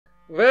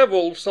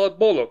Werewolves are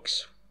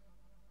bollocks.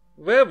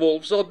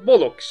 Werewolves are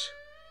bollocks.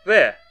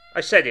 There, I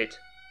said it.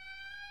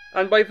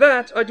 And by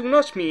that I do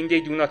not mean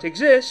they do not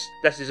exist,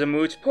 that is a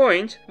moot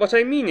point. What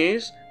I mean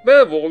is,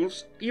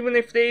 werewolves, even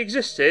if they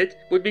existed,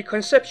 would be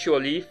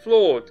conceptually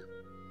flawed.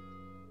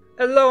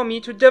 Allow me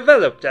to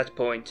develop that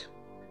point.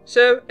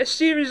 So, a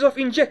series of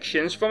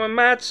injections from a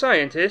mad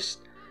scientist,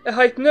 a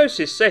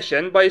hypnosis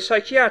session by a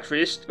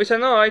psychiatrist with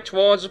an eye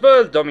towards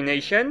world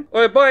domination,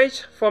 or a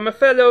bite from a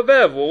fellow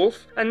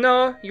werewolf, and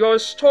now you're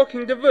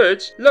stalking the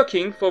woods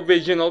looking for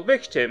regional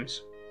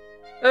victims.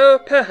 Or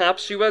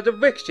perhaps you were the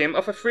victim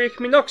of a freak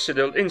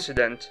minoxidil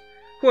incident.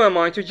 Who am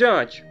I to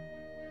judge?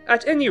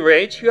 At any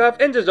rate, you have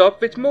ended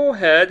up with more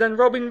hair than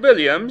Robin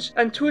Williams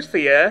and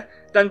toothier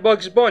than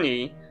Bugs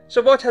Bunny,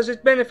 so what has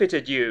it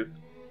benefited you?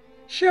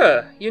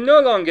 Sure, you no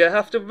longer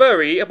have to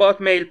worry about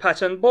male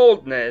pattern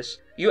baldness.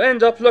 You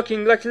end up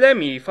looking like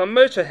Lemmy from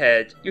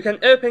Motorhead. You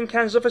can open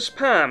cans of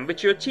spam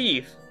with your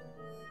teeth.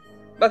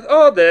 But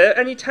are there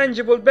any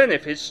tangible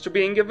benefits to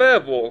being a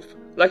werewolf,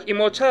 like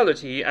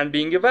immortality and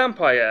being a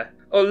vampire,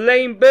 or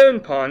lame bone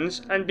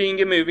puns and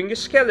being a moving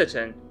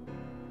skeleton?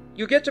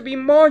 You get to be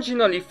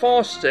marginally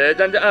faster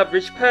than the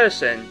average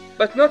person,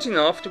 but not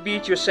enough to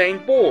beat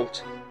Usain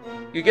Bolt.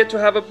 You get to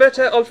have a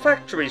better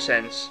olfactory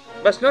sense,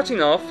 but not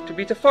enough to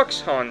beat a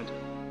foxhound.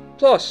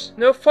 Plus,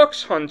 no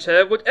fox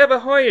hunter would ever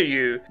hire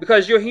you,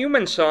 because your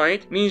human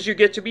side means you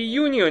get to be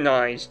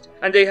unionized,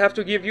 and they have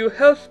to give you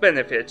health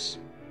benefits.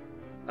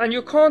 And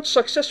you can't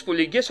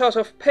successfully get out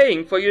of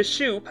paying for your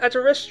soup at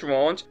a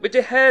restaurant with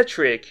the hair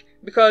trick,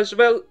 because,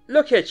 well,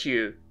 look at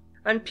you.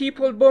 And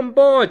people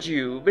bombard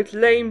you with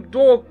lame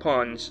dog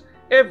puns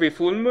every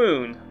full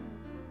moon.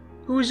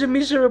 Who's a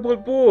miserable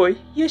boy?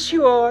 Yes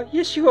you are,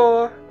 yes you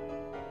are.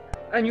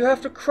 And you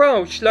have to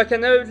crouch like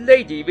an old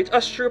lady with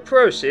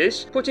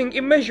osteoporosis, putting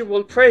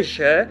immeasurable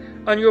pressure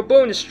on your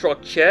bone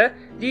structure,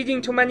 leading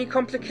to many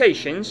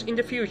complications in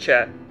the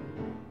future.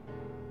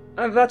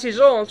 And that is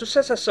all to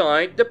set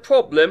aside the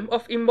problem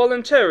of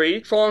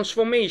involuntary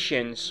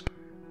transformations.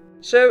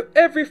 So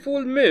every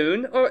full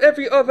moon, or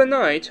every other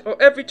night, or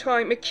every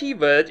time a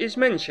keyword is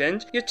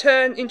mentioned, you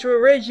turn into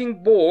a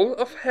raging ball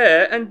of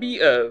hair and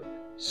BO.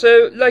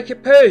 So, like a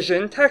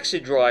Persian taxi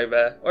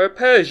driver, or a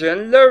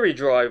Persian lorry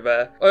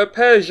driver, or a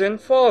Persian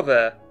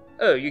father.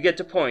 Oh, you get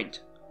the point.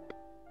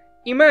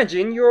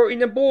 Imagine you're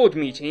in a board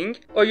meeting,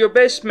 or your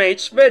best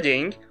mate's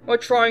wedding, or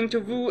trying to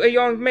woo a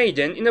young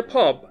maiden in a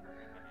pub,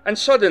 and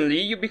suddenly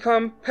you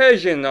become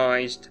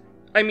Persianized.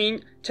 I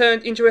mean,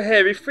 turned into a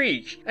hairy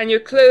freak, and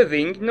your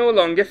clothing no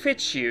longer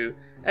fits you,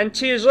 and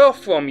tears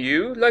off from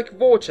you like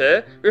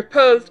water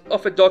repelled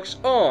off a dog's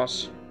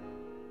arse.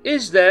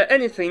 Is there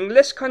anything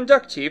less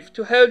conducive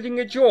to holding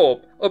a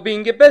job, or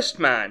being a best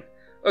man,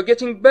 or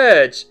getting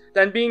birds,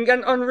 than being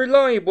an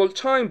unreliable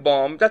time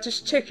bomb that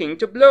is ticking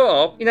to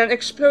blow up in an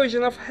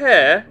explosion of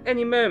hair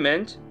any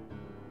moment?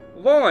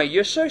 Why,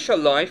 your social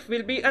life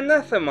will be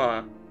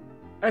anathema.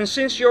 And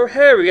since you're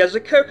hairy as a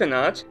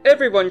coconut,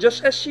 everyone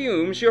just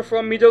assumes you're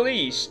from Middle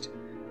East.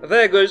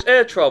 There goes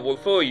air travel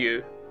for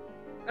you.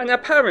 And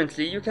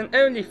apparently you can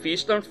only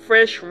feast on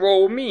fresh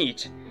raw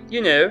meat. You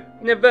know,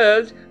 in a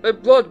world where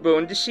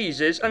bloodborne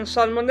diseases and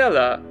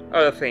salmonella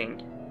are a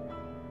thing.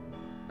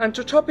 And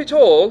to top it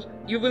all,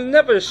 you will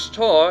never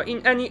star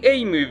in any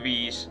A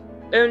movies,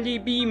 only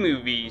B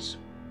movies.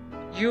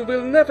 You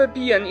will never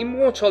be an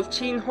immortal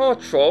teen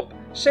heartthrob,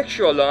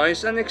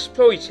 sexualized and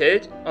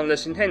exploited,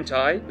 unless in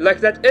hentai, like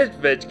that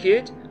Edward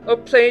kid, or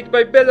played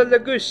by Bela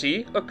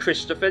Lugosi or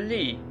Christopher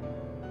Lee.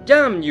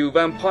 Damn you,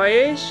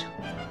 vampires!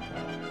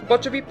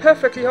 But to be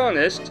perfectly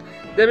honest,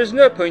 there is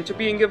no point to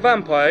being a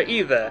vampire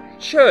either.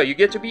 Sure, you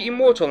get to be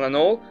immortal and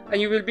all,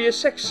 and you will be a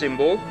sex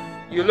symbol.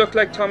 You look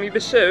like Tommy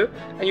Wiseau,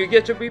 and you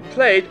get to be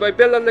played by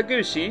Bela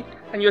Lugosi,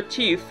 and your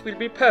teeth will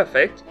be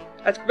perfect.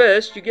 At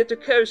best, you get to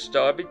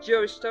co-star with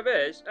Joe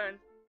Tavares and...